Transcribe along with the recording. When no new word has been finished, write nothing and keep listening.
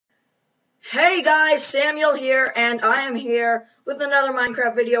Hey guys, Samuel here, and I am here with another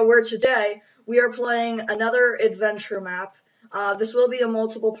Minecraft video where today we are playing another adventure map. This will be a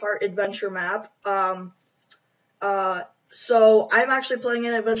multiple part adventure map. So I'm actually playing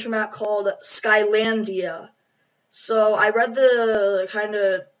an adventure map called Skylandia. So I read the kind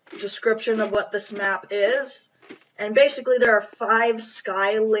of description of what this map is, and basically there are 5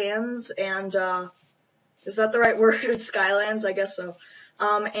 Skylands, and is that the right word? Skylands? I guess so.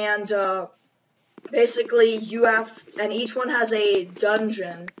 Basically and each one has a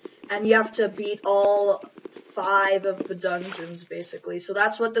dungeon, and you have to beat all 5 of the dungeons, basically. So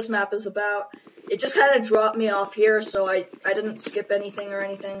that's what this map is about. It just kind of dropped me off here, so I didn't skip anything or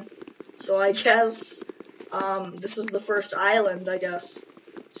anything. So I guess, this is the first island, I guess.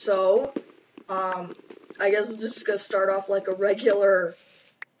 So, I guess it's just gonna start off like a regular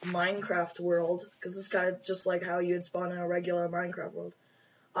Minecraft world, because it's kind of just like how you'd spawn in a regular Minecraft world.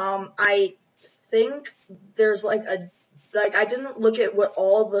 I think there's I didn't look at what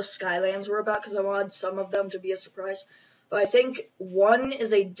all the Skylands were about because I wanted some of them to be a surprise. But I think one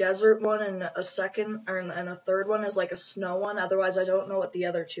is a desert one, and a third one is like a snow one. Otherwise, I don't know what the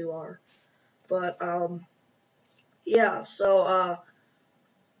other 2 are. But yeah. So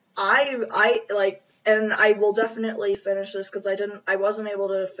and I will definitely finish this because I wasn't able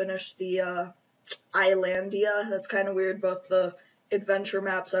to finish the Islandia. That's kind of weird. Both the adventure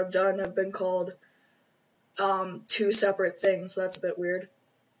maps I've done have been called 2 separate things. That's a bit weird.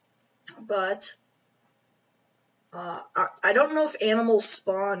 But I don't know if animals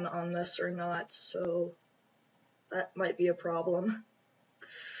spawn on this or not, so that might be a problem.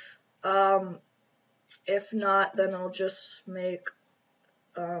 If not, then I'll just make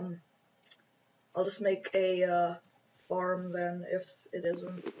a farm then, if it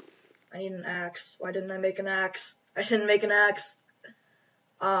isn't. I need an axe. Why didn't I make an axe? I didn't make an axe.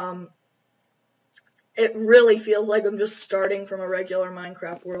 It really feels like I'm just starting from a regular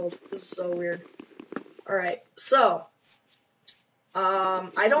Minecraft world. This is so weird. Alright, so,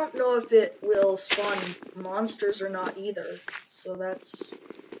 I don't know if it will spawn monsters or not either, so that's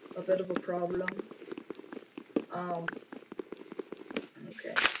a bit of a problem.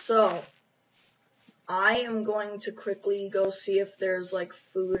 Okay, so, I am going to quickly go see if there's, like,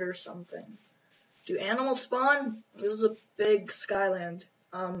 food or something. Do animals spawn? This is a big Skyland.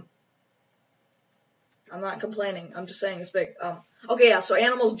 I'm not complaining. I'm just saying it's big. Okay, yeah, so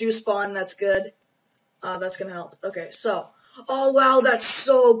animals do spawn. That's good. That's gonna help. Okay, so. Oh, wow, that's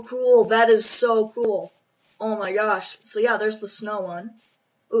so cool. That is so cool. Oh, my gosh. So, yeah, there's the snow one.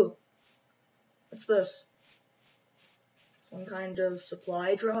 Ooh. What's this? Some kind of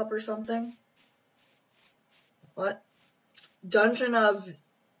supply drop or something? What? Dungeon of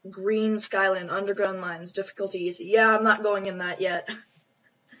Green Skyland, Underground Mines, difficulty easy. Yeah, I'm not going in that yet.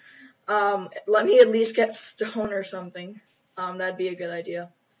 Let me at least get stone or something. That'd be a good idea.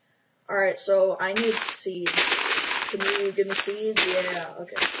 Alright, so I need seeds. Can you give me seeds? Yeah,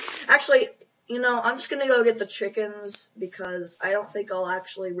 okay. Actually, I'm just gonna go get the chickens because I don't think I'll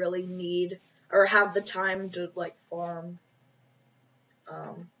actually really need or have the time to, farm.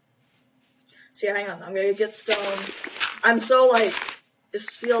 So yeah, hang on. I'm gonna get stone. I'm so,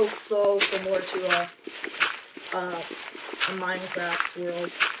 this feels so similar to a Minecraft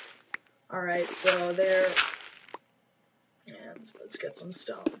world. Alright, so there, and let's get some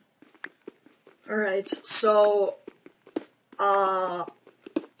stone. Alright, so, I'm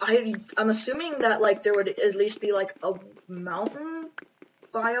assuming that, there would at least be, a mountain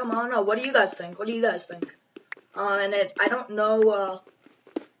biome. I don't know. What do you guys think? What do you guys think? And I don't know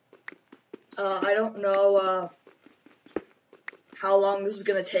how long this is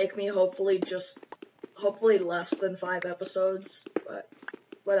gonna take me. Hopefully less than 5 episodes, but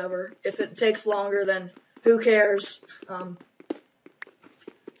whatever. If it takes longer, then who cares?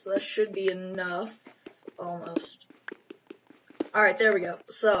 So that should be enough. Almost. Alright, there we go.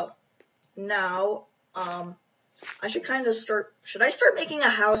 So, now, I should kind of should I start making a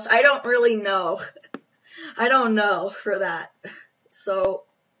house? I don't really know. I don't know for that. So,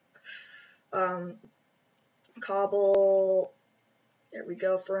 cobble, there we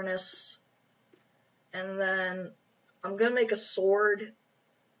go, furnace, and then I'm gonna make a sword,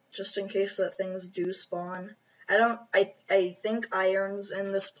 just in case that things do spawn. I think iron's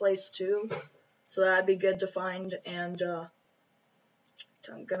in this place too, so that'd be good to find, and,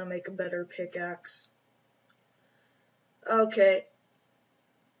 I'm gonna make a better pickaxe. Okay.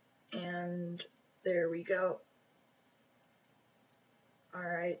 And there we go.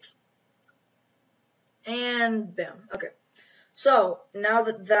 Alright. And bam. Okay. So, now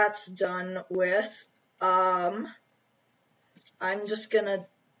that that's done with, I'm just gonna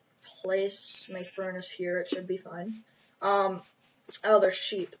place my furnace here. It should be fine. Oh, there's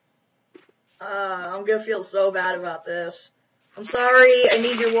sheep. I'm gonna feel so bad about this. I'm sorry, I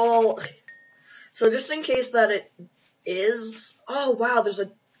need your wool. So just in case that it is... Oh, wow, there's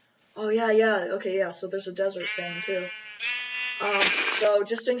a... Oh, yeah, okay, yeah, so there's a desert thing, too. So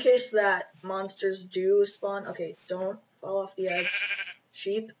just in case that monsters do spawn... Okay, don't fall off the edge.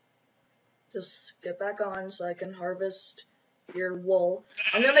 Sheep, just get back on so I can harvest your wool.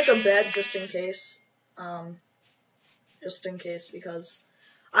 I'm gonna make a bed just in case. Because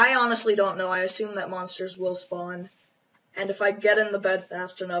I honestly don't know. I assume that monsters will spawn. And if I get in the bed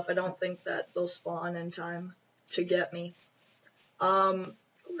fast enough, I don't think that they'll spawn in time to get me. Where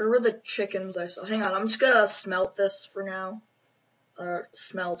were the chickens I saw? Hang on, I'm just gonna smelt this for now.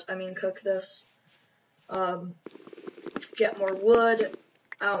 Cook this. Get more wood.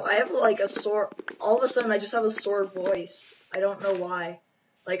 Oh, I have like a sore... All of a sudden, I just have a sore voice. I don't know why.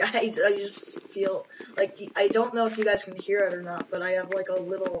 Like, I just feel... Like, I don't know if you guys can hear it or not, but I have like a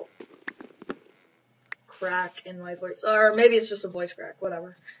little crack in my voice. Or maybe it's just a voice crack,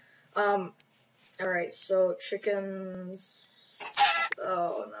 whatever. Alright, so chickens...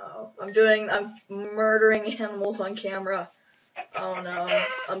 Oh no. I'm murdering animals on camera. Oh no.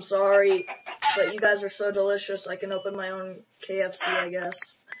 I'm sorry. But you guys are so delicious, I can open my own KFC, I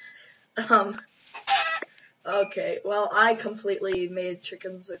guess. Okay, well, I completely made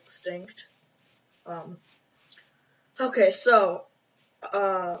chickens extinct. Okay, so,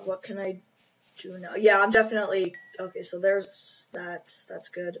 what can I do now? Yeah, I'm definitely... Okay, so there's that. That's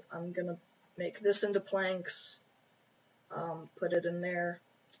good. I'm gonna make this into planks. Put it in there.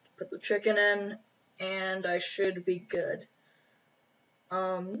 Put the chicken in, and I should be good.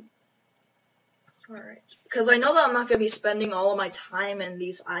 Alright. Because I know that I'm not going to be spending all of my time in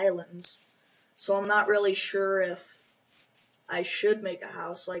these islands. So I'm not really sure if I should make a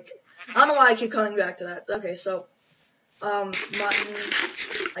house. Like, I don't know why I keep coming back to that. Okay, so, mutton.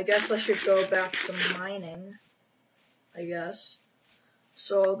 I guess I should go back to mining. I guess.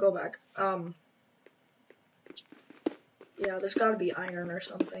 So I'll go back. Yeah, there's gotta be iron or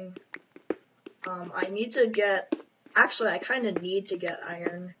something. I need to get... Actually, I kind of need to get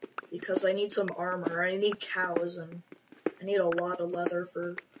iron. Because I need some armor. I need cows, and I need a lot of leather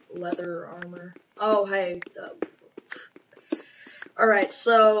for leather armor. Oh, hey. Alright,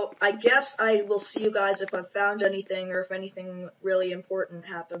 so I guess I will see you guys if I've found anything, or if anything really important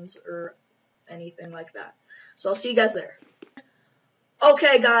happens, or anything like that. So I'll see you guys there.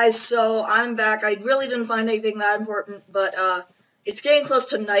 Okay, guys, so I'm back. I really didn't find anything that important, but, it's getting close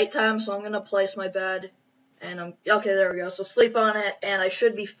to nighttime, so I'm gonna place my bed. And okay, there we go. So sleep on it, and I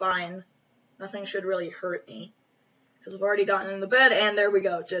should be fine. Nothing should really hurt me. Because I've already gotten in the bed, and there we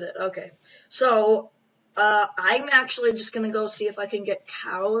go. Did it. Okay. So, I'm actually just gonna go see if I can get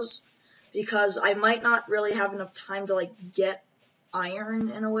cows. Because I might not really have enough time to, like, get iron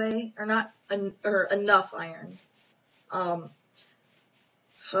in a way. Or enough iron.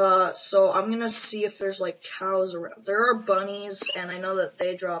 So I'm gonna see if there's, like, cows around. There are bunnies, and I know that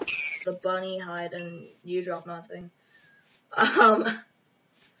they drop the bunny hide, and you drop nothing.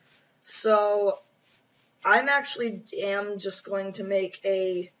 So, I'm actually just going to make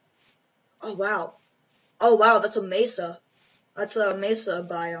a... Oh, wow. Oh, wow, that's a mesa. That's a mesa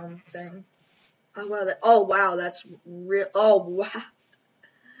biome thing. Oh, wow, that's real... Oh, wow.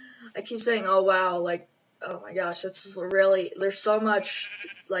 I keep saying, oh, wow, like... Oh my gosh, that's really, there's so much,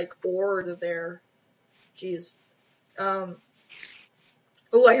 like, ore there. Jeez. Oh,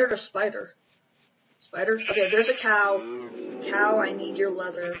 I heard a spider. Spider? Okay, there's a cow. Cow, I need your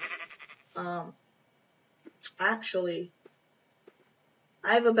leather. Actually,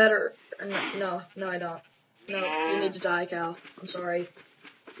 I have a better, no, I don't. No, you need to die, cow. I'm sorry.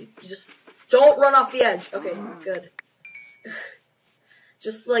 You just, don't run off the edge. Okay, good.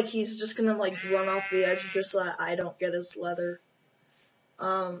 Just like he's just gonna like run off the edge just so that I don't get his leather.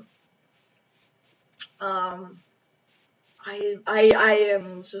 I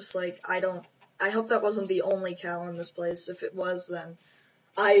am just like, I hope that wasn't the only cow in this place. If it was, then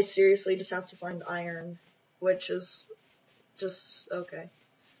I seriously just have to find iron, which is just okay.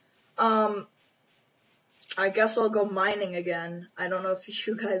 I guess I'll go mining again. I don't know if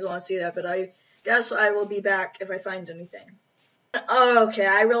you guys want to see that, but I guess I will be back if I find anything. Okay,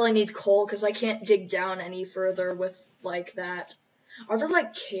 I really need coal because I can't dig down any further with, like, that. Are there,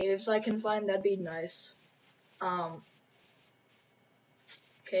 like, caves I can find? That'd be nice.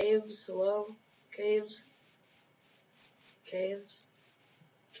 Caves? Hello? Caves? Caves?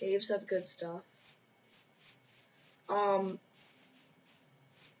 Caves have good stuff. I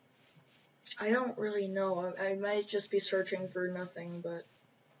don't really know. I might just be searching for nothing, but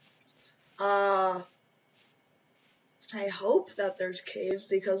I hope that there's caves,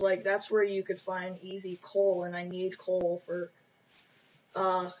 because, like, that's where you could find easy coal, and I need coal for,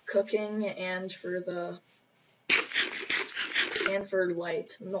 cooking and for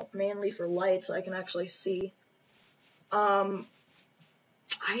light. No, mainly for light, so I can actually see.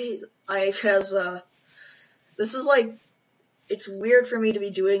 This is, like, it's weird for me to be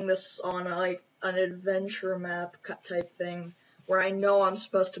doing this on, like, an adventure map type thing, where I know I'm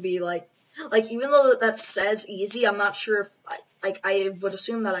supposed to be, like, even though that says easy, I'm not sure if, I would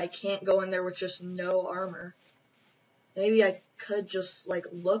assume that I can't go in there with just no armor. Maybe I could just, like,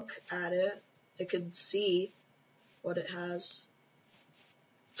 look at it. I could see what it has.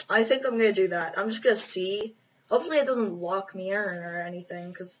 I think I'm gonna do that. I'm just gonna see. Hopefully it doesn't lock me in or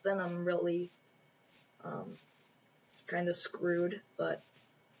anything, because then I'm really, kind of screwed, but...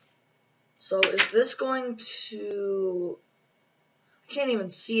 So, is this going to... I can't even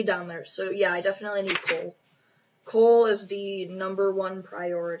see down there, so yeah, I definitely need coal. Coal is the #1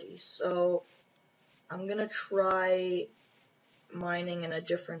 priority, so I'm gonna try mining in a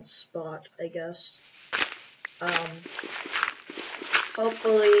different spot, I guess.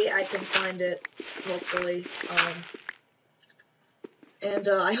 Hopefully I can find it, hopefully. And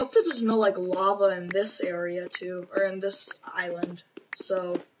I hope that there's no, like, lava in this area, too, or in this island.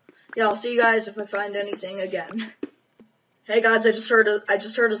 So, yeah, I'll see you guys if I find anything again. Hey guys, I just heard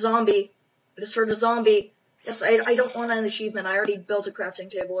a zombie. Yes, I don't want an achievement. I already built a crafting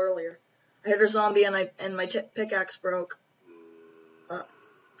table earlier. I heard a zombie and my pickaxe broke.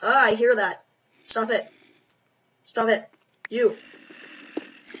 I hear that. Stop it. Stop it. You.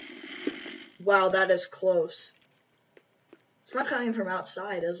 Wow, that is close. It's not coming from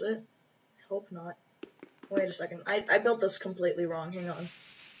outside, is it? I hope not. Wait a second. I built this completely wrong. Hang on.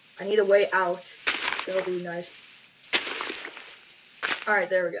 I need a way out. It'll be nice.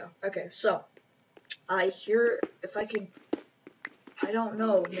 Alright, there we go. Okay, so. I hear... If I could... I don't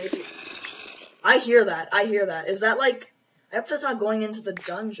know. Maybe... I hear that. Is that like... I hope that's not going into the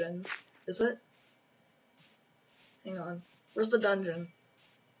dungeon. Is it? Hang on. Where's the dungeon?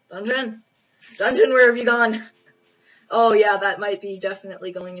 Dungeon? Dungeon, where have you gone? Oh yeah, that might be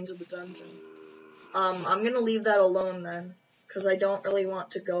definitely going into the dungeon. I'm gonna leave that alone then, because I don't really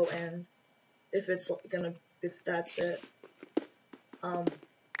want to go in if that's it. I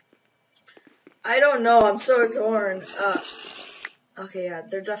don't know, I'm so torn. Okay, yeah,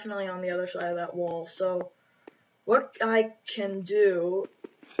 they're definitely on the other side of that wall, so what I can do,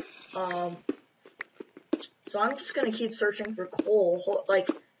 so I'm just gonna keep searching for coal, like,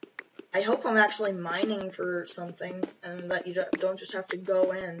 I hope I'm actually mining for something, and that you don't just have to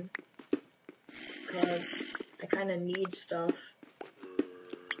go in, because I kind of need stuff.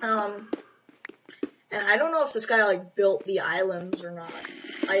 And I don't know if this guy, like, built the islands or not.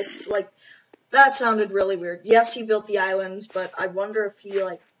 That sounded really weird. Yes, he built the islands, but I wonder if he,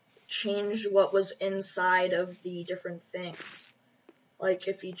 like, changed what was inside of the different things. Like,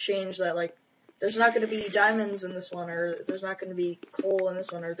 if he changed that, like, there's not going to be diamonds in this one, or there's not going to be coal in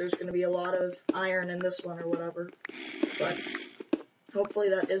this one, or there's going to be a lot of iron in this one, or whatever. But hopefully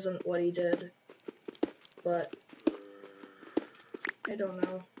that isn't what he did. But I don't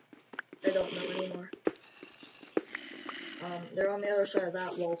know. I don't know anymore. They're on the other side of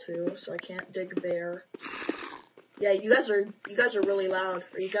that wall too, so I can't dig there. Yeah, you guys are really loud.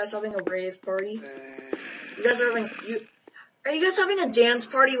 Are you guys having a rave party? Are you guys having a dance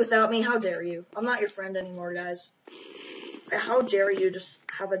party without me? How dare you? I'm not your friend anymore, guys. How dare you just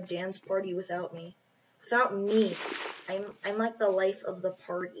have a dance party without me? Without me. I'm like the life of the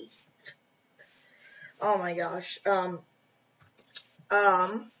party. Oh my gosh.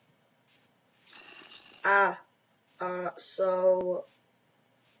 So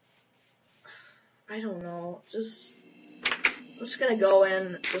I don't know. I'm just gonna go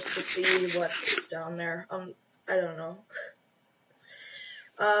in just to see what's down there. I don't know.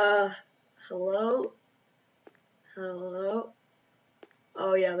 Hello? Hello?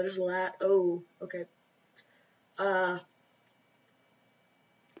 Oh yeah, there's oh, okay. I'm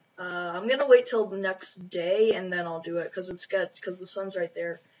gonna wait till the next day and then I'll do it, because the sun's right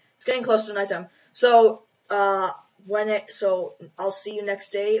there. It's getting close to nighttime. So, I'll see you next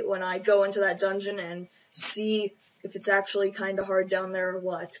day when I go into that dungeon and see if it's actually kinda hard down there or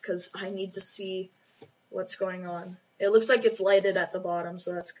what, because I need to see what's going on. It looks like it's lighted at the bottom,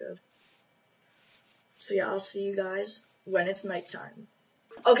 so that's good. So yeah, I'll see you guys when it's nighttime.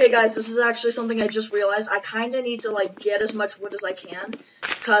 Okay guys, this is actually something I just realized. I kinda need to, like, get as much wood as I can,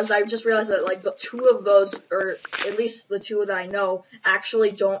 because I just realized that, like, the two of those, or at least the two that I know,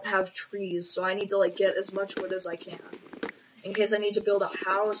 actually don't have trees, so I need to, like, get as much wood as I can. in case I need to build a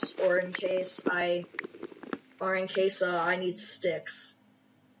house, or in case I need sticks.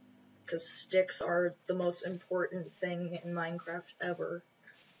 Because sticks are the most important thing in Minecraft ever.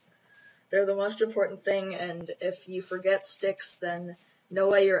 They're the most important thing, and if you forget sticks, then no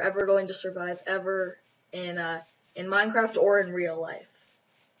way you're ever going to survive ever in Minecraft or in real life.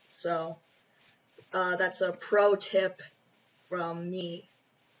 So, that's a pro tip from me.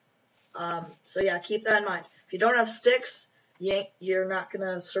 So yeah, keep that in mind. If you don't have sticks, you're not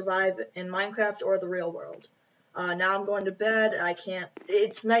gonna survive in Minecraft or the real world. Now I'm going to bed. I can't.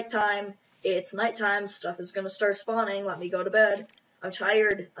 It's nighttime. It's nighttime. Stuff is gonna start spawning. Let me go to bed. I'm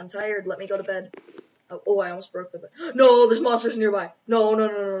tired. Let me go to bed. Oh, I almost broke the bed. No, there's monsters nearby. No.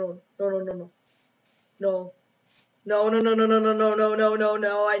 No.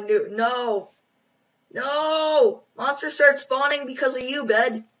 I knew. No. Monsters start spawning because of you,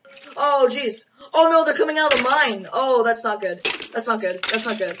 bed. Oh, jeez. Oh, no, they're coming out of the mine. Oh, that's not good. That's not good.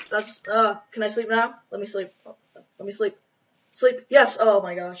 Can I sleep now? Let me sleep. Let me sleep. Sleep. Yes. Oh,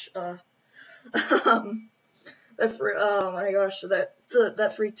 my gosh. Oh, my gosh.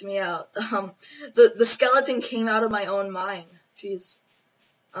 That freaked me out. The skeleton came out of my own mine. Jeez.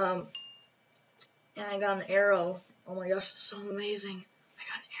 And I got an arrow. Oh, my gosh. It's so amazing. I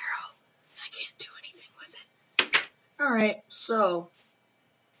got an arrow. And I can't do anything with it. Alright, so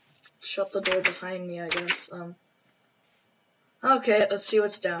shut the door behind me, I guess. Okay, let's see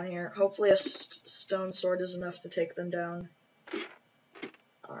what's down here. Hopefully a stone sword is enough to take them down.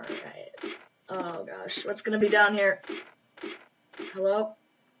 Alright. Oh gosh, what's gonna be down here? Hello?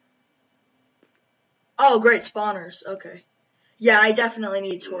 Oh, great, spawners. Okay. Yeah, I definitely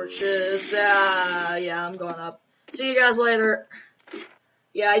need torches. Yeah, I'm going up. See you guys later.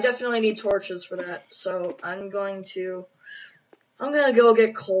 Yeah, I definitely need torches for that. So I'm gonna go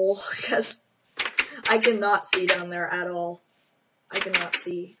get coal, because I cannot see down there at all. I cannot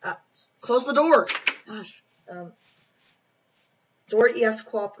see. Close the door! Gosh. Door, you have to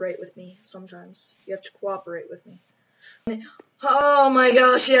cooperate with me sometimes. You have to cooperate with me. Oh my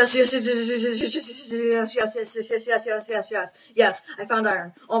gosh, yes, I found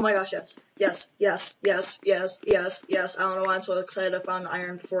iron. Oh my gosh, yes. I don't know why I'm so excited I found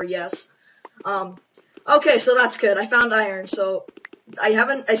iron before, yes. Okay, so that's good. I found iron, so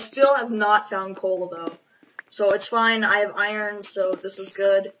I still have not found coal though. So it's fine, I have iron, so this is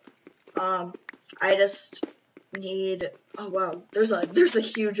good. I just need, oh wow, there's a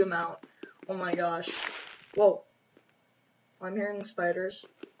huge amount. Oh my gosh. Whoa. I'm hearing spiders.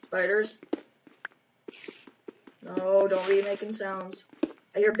 Spiders? No, don't be making sounds.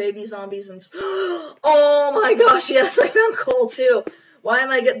 I hear baby zombies and oh my gosh, yes, I found coal too. Why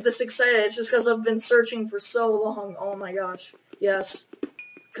am I getting this excited? It's just because I've been searching for so long. Oh my gosh. Yes.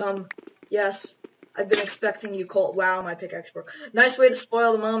 Come. Yes. I've been expecting you, coal. Wow, my pickaxe broke. Nice way to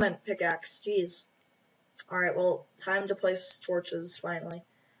spoil the moment, pickaxe. Jeez. Alright, well, time to place torches, finally.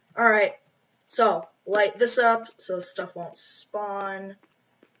 Alright. So, light this up so stuff won't spawn.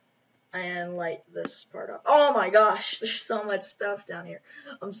 And light this part up. Oh my gosh, there's so much stuff down here.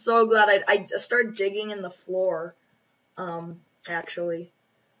 I'm so glad I started digging in the floor. Actually.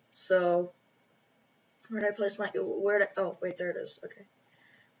 So, where did I place my, oh, wait, there it is. Okay.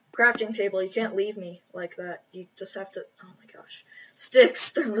 Crafting table, you can't leave me like that. You just have to, oh my gosh.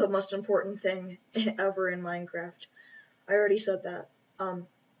 Sticks, they're the most important thing ever in Minecraft. I already said that.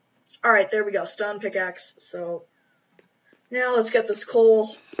 Alright, there we go. Stone pickaxe. So, now let's get this coal.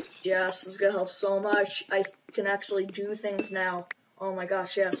 Yes, this is gonna help so much. I can actually do things now. Oh my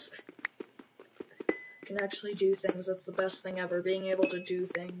gosh, yes. I can actually do things. That's the best thing ever, being able to do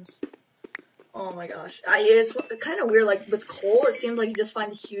things. Oh my gosh. It's kind of weird, like, with coal, it seems like you just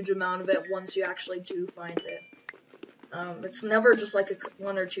find a huge amount of it once you actually do find it. It's never just like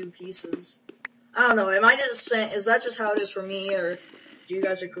one or two pieces. I don't know, am I just saying, is that just how it is for me, or do you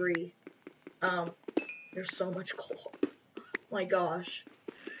guys agree? There's so much coal. Oh my gosh.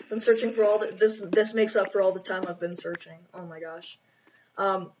 I've been searching for all this makes up for all the time I've been searching. Oh my gosh.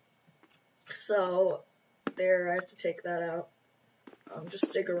 So, there, I have to take that out.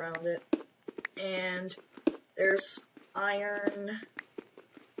 Just dig around it. And there's iron.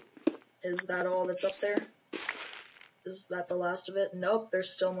 Is that all that's up there? Is that the last of it? Nope, there's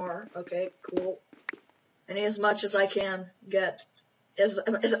still more. Okay, cool. I need as much as I can get.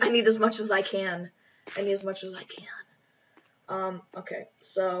 I need as much as I can. I need as much as I can. Okay,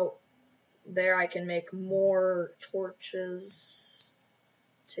 so there I can make more torches.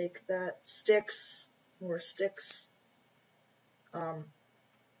 Take that. Sticks. More sticks.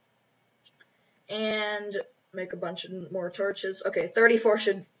 And make a bunch of more torches. Okay, 34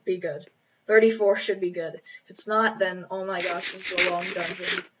 should be good. 34 should be good. If it's not, then oh my gosh, this is a long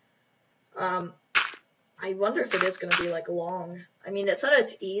dungeon. I wonder if it is gonna be like long. I mean, it said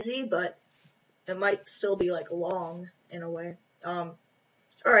it's easy, but it might still be like long in a way.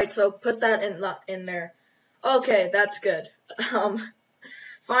 Alright, so put that in there. Okay, that's good.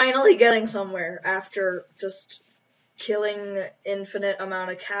 Finally getting somewhere after just killing infinite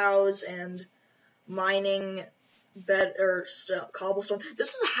amount of cows and mining cobblestone.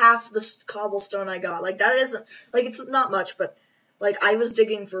 This is half the cobblestone I got. Like, that isn't, like, it's not much, but, like, I was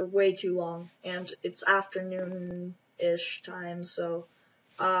digging for way too long, and it's afternoon-ish time, so,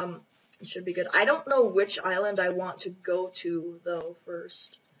 it should be good. I don't know which island I want to go to, though,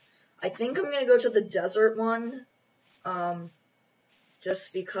 first. I think I'm gonna go to the desert one,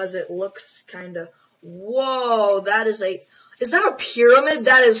 just because it looks kinda, whoa, is that a pyramid?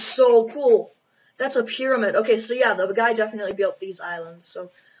 That is so cool. That's a pyramid. Okay, so yeah, the guy definitely built these islands,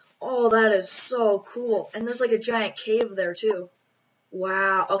 so, oh, that is so cool. And there's like a giant cave there, too.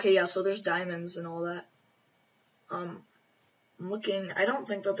 Wow, okay, yeah, so there's diamonds and all that. I'm looking, I don't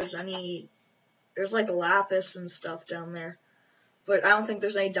think that there's like lapis and stuff down there. But I don't think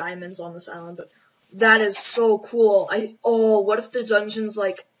there's any diamonds on this island, but that is so cool. What if the dungeon's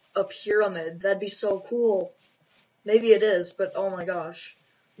like a pyramid? That'd be so cool. Maybe it is, but oh my gosh.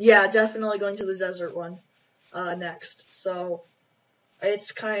 Yeah, definitely going to the desert one, next. So,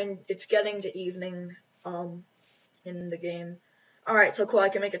 it's getting to evening, in the game. Alright, so cool, I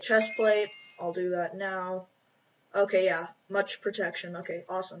can make a chest plate. I'll do that now. Okay, yeah, much protection. Okay,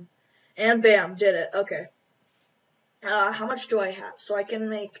 awesome. And bam, did it. Okay. How much do I have? So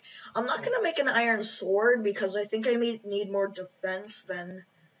I'm not gonna make an iron sword because I think I need more defense than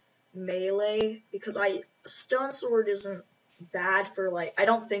melee, because stone sword isn't bad for, like, I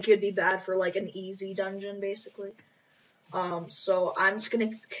don't think it'd be bad for, like, an easy dungeon, basically. So I'm just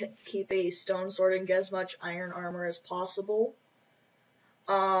gonna keep a stone sword and get as much iron armor as possible.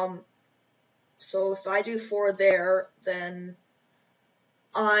 So if I do 4 there, then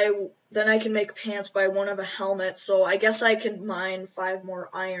I can make pants by 1 of a helmet, so I guess I can mine 5 more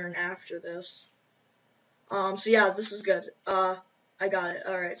iron after this. So yeah, this is good. I got it.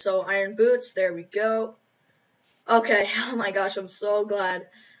 Alright, so iron boots, there we go. Okay, oh my gosh, I'm so glad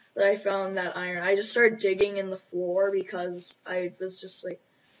that I found that iron. I just started digging in the floor because I was just like,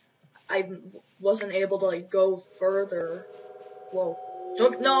 I wasn't able to like go further. Whoa.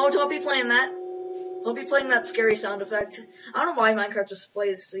 Don't be playing that. Don't be playing that scary sound effect. I don't know why Minecraft just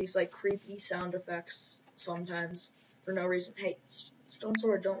plays these, like, creepy sound effects sometimes for no reason. Hey, Stone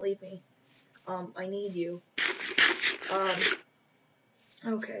Sword, don't leave me. I need you.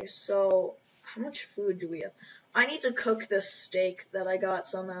 Okay, so, how much food do we have? I need to cook this steak that I got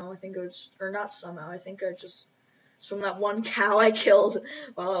somehow. I think it was, or not somehow, I think it's from that one cow I killed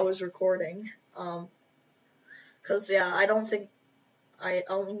while I was recording. Cause, yeah, I don't think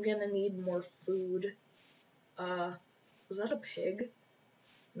I'm gonna need more food. Was that a pig?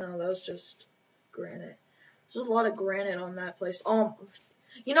 No, that was just granite. There's a lot of granite on that place.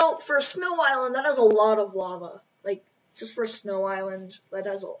 You know, for a snow island, that has a lot of lava. Like, just for a snow island, that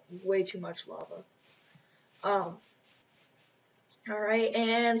has way too much lava. Alright,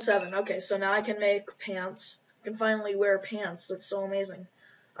 and 7. Okay, so now I can make pants. I can finally wear pants. That's so amazing.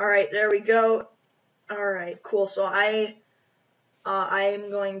 Alright, there we go. Alright, cool. So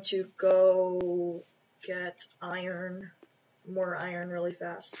I'm going to go get more iron really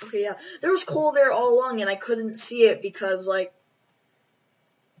fast. Okay, yeah. There was coal there all along and I couldn't see it because it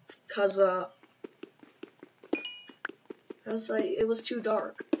was too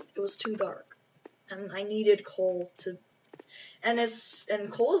dark. It was too dark. And I needed coal and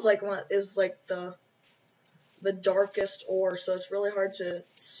coal is like the darkest ore, so it's really hard to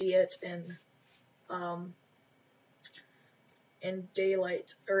see it in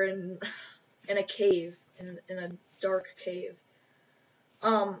daylight, or in a cave, in a dark cave.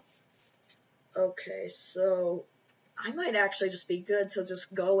 Okay, so I might actually just be good to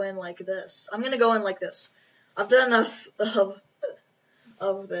just go in like this. I'm gonna go in like this. I've done enough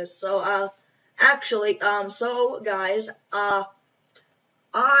of this. So, actually, so guys,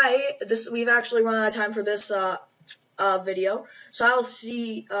 we've actually run out of time for this, video. So I'll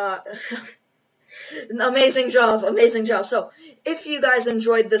see, amazing job. So, if you guys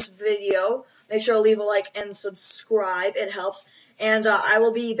enjoyed this video, make sure to leave a like and subscribe. It helps. And, I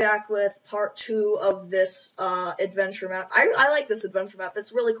will be back with part 2 of this, adventure map. I like this adventure map.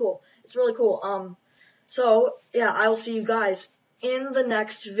 It's really cool. So, yeah, I will see you guys in the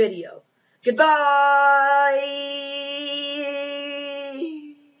next video. Goodbye!